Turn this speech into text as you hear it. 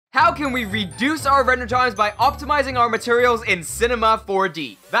how can we reduce our render times by optimizing our materials in Cinema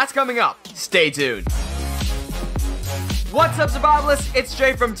 4D? That's coming up. Stay tuned. What's up, survivalists? It's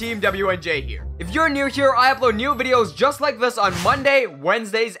Jay from Team WNJ here. If you're new here, I upload new videos just like this on Monday,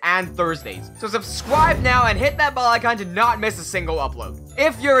 Wednesdays, and Thursdays. So subscribe now and hit that bell icon to not miss a single upload.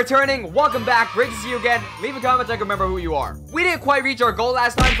 If you're returning, welcome back. Great to see you again. Leave a comment so I can remember who you are. We didn't quite reach our goal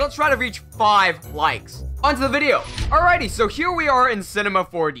last time, so let's try to reach 5 likes. Onto the video. Alrighty, so here we are in Cinema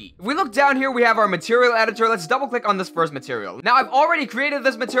 4D. If we look down here, we have our material editor. Let's double click on this first material. Now, I've already created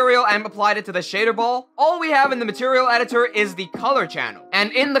this material and applied it to the shader ball. All we have in the material editor is the color channel.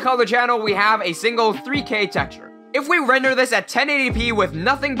 And in the color channel, we have a single 3K texture. If we render this at 1080p with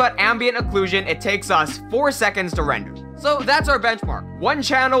nothing but ambient occlusion, it takes us 4 seconds to render. So that's our benchmark. One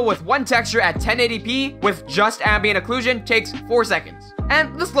channel with one texture at 1080p with just ambient occlusion takes 4 seconds.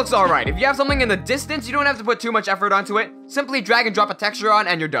 And this looks alright. If you have something in the distance, you don't have to put too much effort onto it. Simply drag and drop a texture on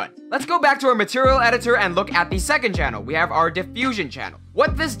and you're done. Let's go back to our material editor and look at the second channel. We have our diffusion channel.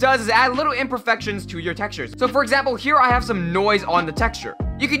 What this does is add little imperfections to your textures. So for example, here I have some noise on the texture.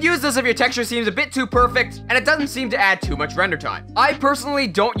 You could use this if your texture seems a bit too perfect and it doesn't seem to add too much render time. I personally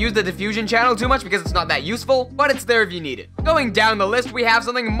don't use the diffusion channel too much because it's not that useful, but it's there if you need it. Going down the list, we have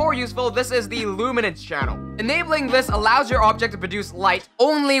something more useful. This is the Luminance Channel. Enabling this allows your object to produce light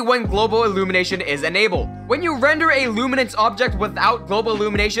only when global illumination is enabled. When you render a luminance object without global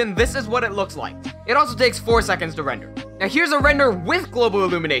illumination, this is what it looks like. It also takes 4 seconds to render. Now here's a render with global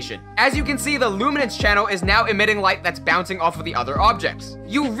illumination. As you can see, the Luminance channel is now emitting light that's bouncing off of the other objects.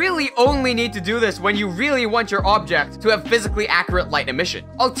 You really only need to do this when you really want your object to have physically accurate light emission.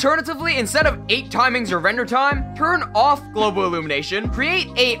 Alternatively, instead of 8 timings your render time, turn off global illumination, create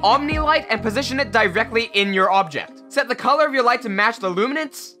a omni light and position it directly in your object. Set the color of your light to match the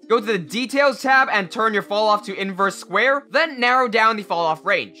luminance, go to the details tab and turn your fall off to inverse square, then narrow down the fall off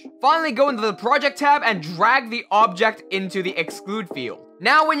range. Finally, go into the project tab and drag the object into the exclude field.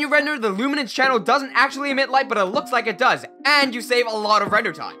 Now when you render, the luminance channel doesn't actually emit light, but it looks like it does, and you save a lot of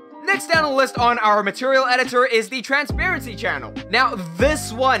render time. Next down the list on our material editor is the transparency channel. Now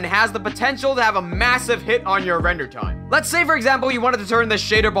this one has the potential to have a massive hit on your render time. Let's say for example you wanted to turn this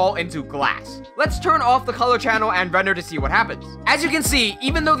shader ball into glass. Let's turn off the color channel and render to see what happens. As you can see,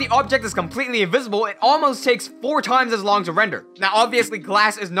 even though the object is completely invisible, it almost takes 4 times as long to render. Now obviously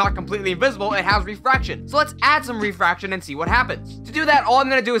glass is not completely invisible, it has refraction. So let's add some refraction and see what happens. To do that, all I'm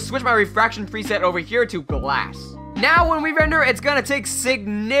gonna do is switch my refraction preset over here to glass. Now when we render, it's gonna take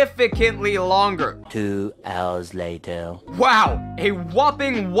significantly longer. 2 hours later. Wow, a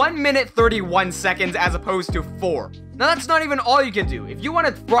whopping 1 minute 31 seconds as opposed to 4. Now that's not even all you can do. If you want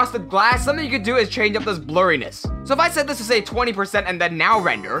a frosted glass, something you could do is change up this blurriness. So if I set this to say 20% and then now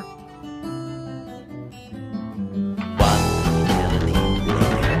render,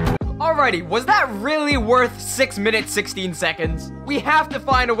 alrighty, was that really worth 6 minutes 16 seconds? We have to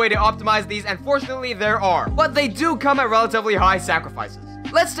find a way to optimize these, and fortunately there are, but they do come at relatively high sacrifices.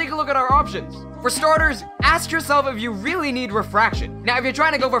 Let's take a look at our options. For starters, ask yourself if you really need refraction. Now if you're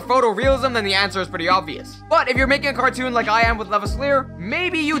trying to go for photorealism, then the answer is pretty obvious. But if you're making a cartoon like I am with Levislier,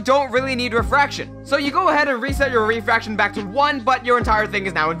 maybe you don't really need refraction. So you go ahead and reset your refraction back to 1, but your entire thing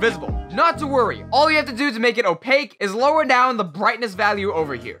is now invisible. Not to worry, all you have to do to make it opaque is lower down the brightness value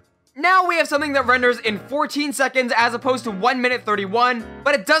over here. Now we have something that renders in 14 seconds as opposed to 1 minute 31,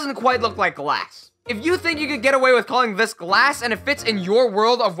 but it doesn't quite look like glass. If you think you could get away with calling this glass and it fits in your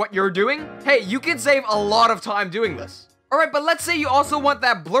world of what you're doing, hey, you can save a lot of time doing this. Alright, but let's say you also want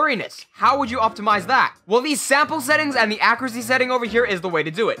that blurriness. How would you optimize that? Well, these sample settings and the accuracy setting over here is the way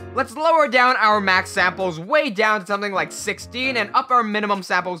to do it. Let's lower down our max samples way down to something like 16 and up our minimum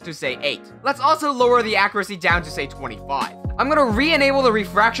samples to say 8. Let's also lower the accuracy down to say 25. I'm gonna re-enable the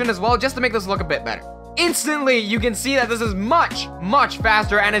refraction as well just to make this look a bit better. Instantly, you can see that this is much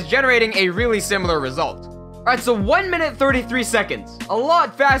faster and is generating a really similar result. Alright, so 1 minute 33 seconds. A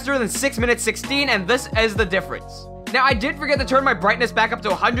lot faster than 6 minutes 16, and this is the difference. Now, I did forget to turn my brightness back up to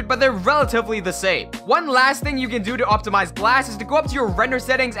 100, but they're relatively the same. One last thing you can do to optimize glass is to go up to your render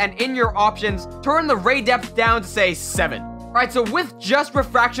settings and in your options, turn the ray depth down to say 7. Alright, so with just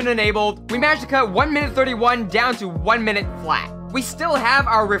refraction enabled, we managed to cut 1 minute 31 down to 1 minute flat. We still have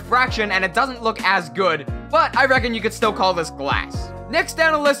our refraction and it doesn't look as good, but I reckon you could still call this glass. Next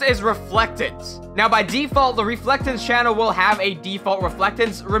down the list is reflectance. Now by default, the reflectance channel will have a default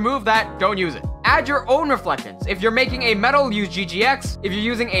reflectance. Remove that, don't use it. Add your own reflectance. If you're making a metal, use GGX. If you're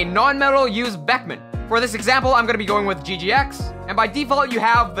using a non-metal, use Beckman. For this example, I'm going to be going with GGX, and by default, you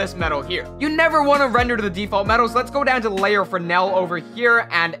have this metal here. You never want to render to the default metal, so let's go down to Layer Fresnel over here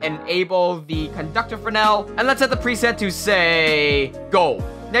and enable the Conductor Fresnel, and let's set the preset to, say, Gold.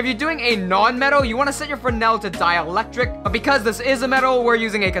 Now, if you're doing a non-metal, you want to set your Fresnel to dielectric, but because this is a metal, we're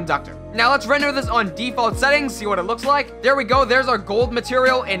using a conductor. Now, let's render this on default settings, see what it looks like. There we go, there's our gold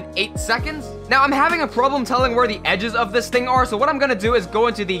material in 8 seconds. Now, I'm having a problem telling where the edges of this thing are, so what I'm gonna do is go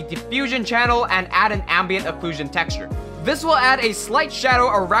into the Diffusion channel and add an Ambient Occlusion texture. This will add a slight shadow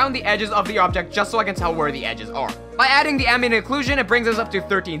around the edges of the object just so I can tell where the edges are. By adding the Ambient Occlusion, it brings us up to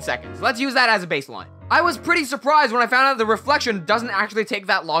 13 seconds. Let's use that as a baseline. I was pretty surprised when I found out the reflection doesn't actually take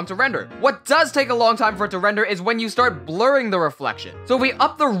that long to render. What does take a long time for it to render is when you start blurring the reflection. So if we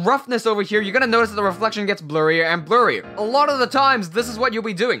up the roughness over here, you're gonna notice that the reflection gets blurrier and blurrier. A lot of the times, this is what you'll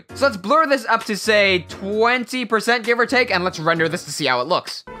be doing. So let's blur this up to, say, 20% give or take, and let's render this to see how it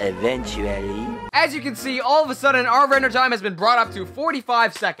looks. Eventually. As you can see, all of a sudden, our render time has been brought up to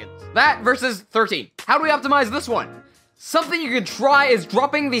 45 seconds. That versus 13. How do we optimize this one? Something you can try is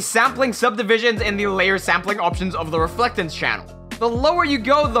dropping the sampling subdivisions in the layer sampling options of the reflectance channel. The lower you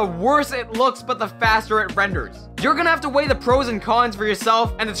go, the worse it looks, but the faster it renders. You're gonna have to weigh the pros and cons for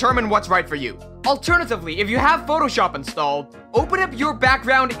yourself and determine what's right for you. Alternatively, if you have Photoshop installed, open up your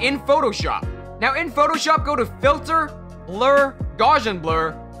background in Photoshop. Now in Photoshop, go to Filter, Blur, Gaussian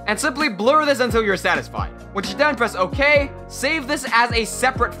Blur, and simply blur this until you're satisfied. Once you're done, press OK, save this as a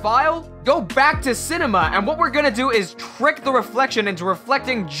separate file, go back to Cinema, and what we're gonna do is trick the reflection into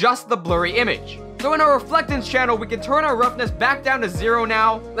reflecting just the blurry image. So in our reflectance channel, we can turn our roughness back down to 0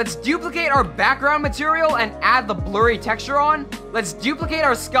 now. Let's duplicate our background material and add the blurry texture on. Let's duplicate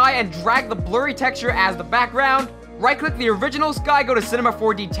our sky and drag the blurry texture as the background. Right-click the original sky, go to Cinema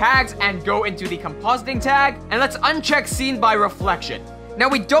 4D tags, and go into the compositing tag, and let's uncheck Scene by Reflection. Now,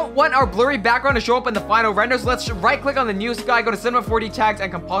 we don't want our blurry background to show up in the final render, so let's right-click on the new sky, go to Cinema 4D tags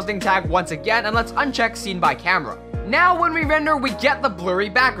and compositing tag once again, and let's uncheck Scene by Camera. Now, when we render, we get the blurry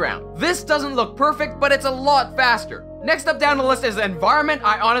background. This doesn't look perfect, but it's a lot faster. Next up down the list is Environment.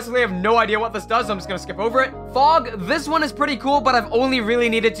 I honestly have no idea what this does, so I'm just gonna skip over it. Fog, this one is pretty cool, but I've only really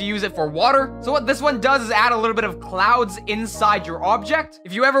needed to use it for water. So what this one does is add a little bit of clouds inside your object.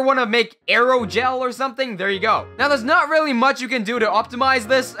 If you ever want to make aerogel or something, there you go. Now, there's not really much you can do to optimize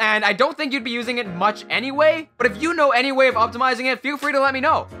this, and I don't think you'd be using it much anyway, but if you know any way of optimizing it, feel free to let me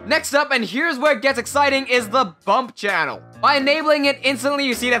know. Next up, and here's where it gets exciting, is the bump channel. By enabling it, instantly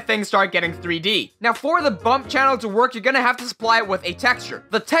you see that things start getting 3D. Now, for the bump channel to work, you're gonna have to supply it with a texture.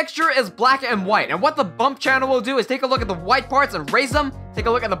 The texture is black and white, and what the bump channel will do is take a look at the white parts and raise them, take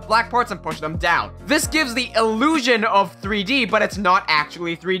a look at the black parts and push them down. This gives the illusion of 3D, but it's not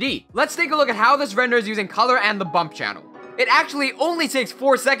actually 3D. Let's take a look at how this renders using color and the bump channel. It actually only takes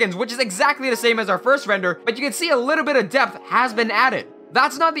 4 seconds, which is exactly the same as our first render, but you can see a little bit of depth has been added.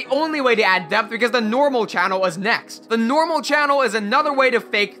 That's not the only way to add depth, because the normal channel is next. The normal channel is another way to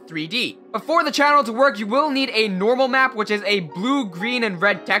fake 3D. But for the channel to work, you will need a normal map, which is a blue, green, and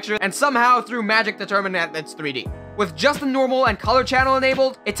red texture, and somehow through magic determine that it's 3D. With just the normal and color channel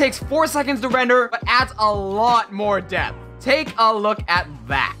enabled, it takes 4 seconds to render, but adds a lot more depth. Take a look at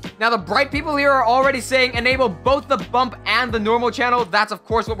that. Now, the bright people here are already saying enable both the bump and the normal channel. That's of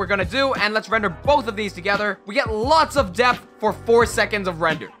course what we're gonna do, and let's render both of these together. We get lots of depth for 4 seconds of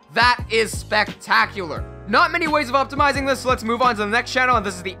render. That is spectacular. Not many ways of optimizing this, so let's move on to the next channel, and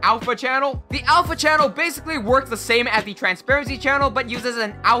this is the alpha channel. The alpha channel basically works the same as the transparency channel, but uses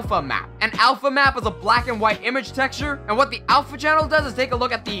an alpha map. An alpha map is a black and white image texture, and what the alpha channel does is take a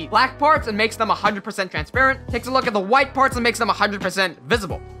look at the black parts and makes them 100% transparent, takes a look at the white parts and makes them 100%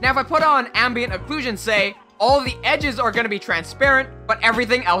 visible. Now, if I put on ambient occlusion, say, all the edges are going to be transparent, but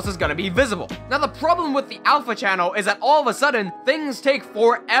everything else is going to be visible. Now, the problem with the alpha channel is that all of a sudden, things take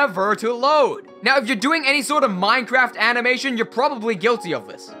forever to load. Now, if you're doing any sort of Minecraft animation, you're probably guilty of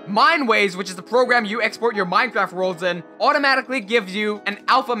this. Mineways, which is the program you export your Minecraft worlds in, automatically gives you an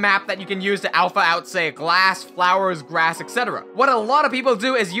alpha map that you can use to alpha out, say, glass, flowers, grass, etc. What a lot of people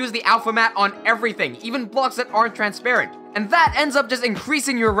do is use the alpha map on everything, even blocks that aren't transparent. And that ends up just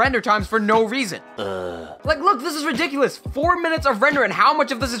increasing your render times for no reason. Like, look, this is ridiculous. 4 minutes of render, and how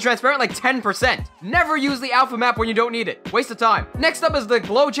much of this is transparent? Like 10%. Never use the alpha map when you don't need it. Waste of time. Next up is the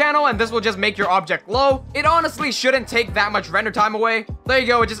glow channel, and this will just make your object glow. It honestly shouldn't take that much render time away. There you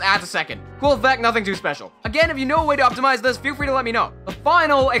go, it just adds a second. Cool effect, nothing too special. Again, if you know a way to optimize this, feel free to let me know. The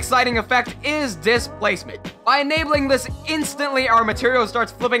final exciting effect is displacement. By enabling this, instantly our material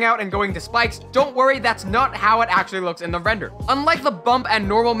starts flipping out and going to spikes. Don't worry, that's not how it actually looks in the render. Unlike the bump and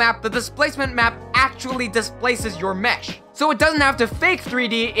normal map, the displacement map actually displaces your mesh. So it doesn't have to fake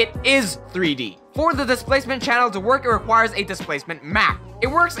 3D, it is 3D. For the displacement channel to work, it requires a displacement map. It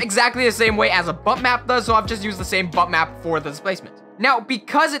works exactly the same way as a bump map does, so I've just used the same bump map for the displacement. Now,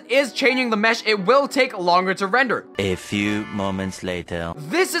 because it is changing the mesh, it will take longer to render. A few moments later.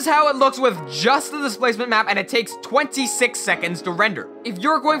 This is how it looks with just the displacement map, and it takes 26 seconds to render. If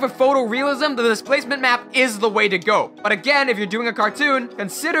you're going for photorealism, the displacement map is the way to go. But again, if you're doing a cartoon,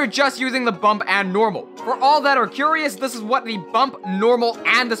 consider just using the bump and normal. For all that are curious, this is what the bump, normal,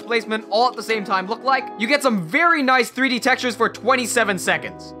 and displacement all at the same time look like. You get some very nice 3D textures for 27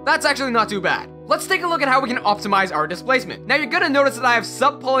 seconds. That's actually not too bad. Let's take a look at how we can optimize our displacement. Now, you're gonna notice that I have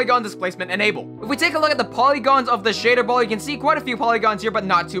sub-polygon displacement enabled. If we take a look at the polygons of the shader ball, you can see quite a few polygons here, but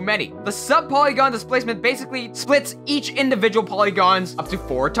not too many. The sub-polygon displacement basically splits each individual polygons up to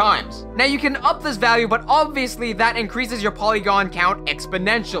 4 times. Now, you can up this value, but obviously that increases your polygon count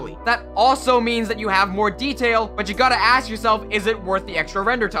exponentially. That also means that you have more detail, but you gotta ask yourself, is it worth the extra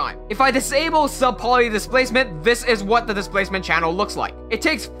render time? If I disable sub-poly displacement, this is what the displacement channel looks like. It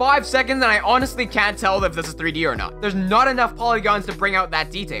takes 5 seconds, and I honestly can't tell if this is 3D or not. There's not enough polygons to bring out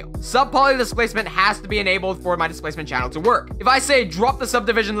that detail. Sub-poly displacement has to be enabled for my displacement channel to work. If I say drop the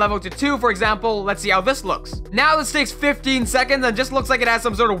subdivision level to 2, for example, let's see how this looks. Now this takes 15 seconds and just looks like it has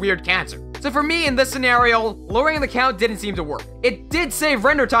some sort of weird cancer. So for me, in this scenario, lowering the count didn't seem to work. It did save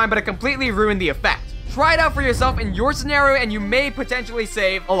render time, but it completely ruined the effect. Try it out for yourself in your scenario and you may potentially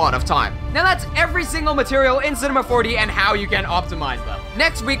save a lot of time. Now that's every single material in Cinema 4D and how you can optimize them.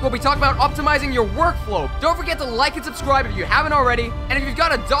 Next week, we'll be talking about optimizing your workflow. Don't forget to like and subscribe if you haven't already. And if you've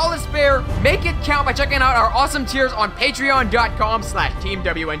got $1 spare, make it count by checking out our awesome tiers on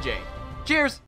patreon.com/teamwnj. Cheers!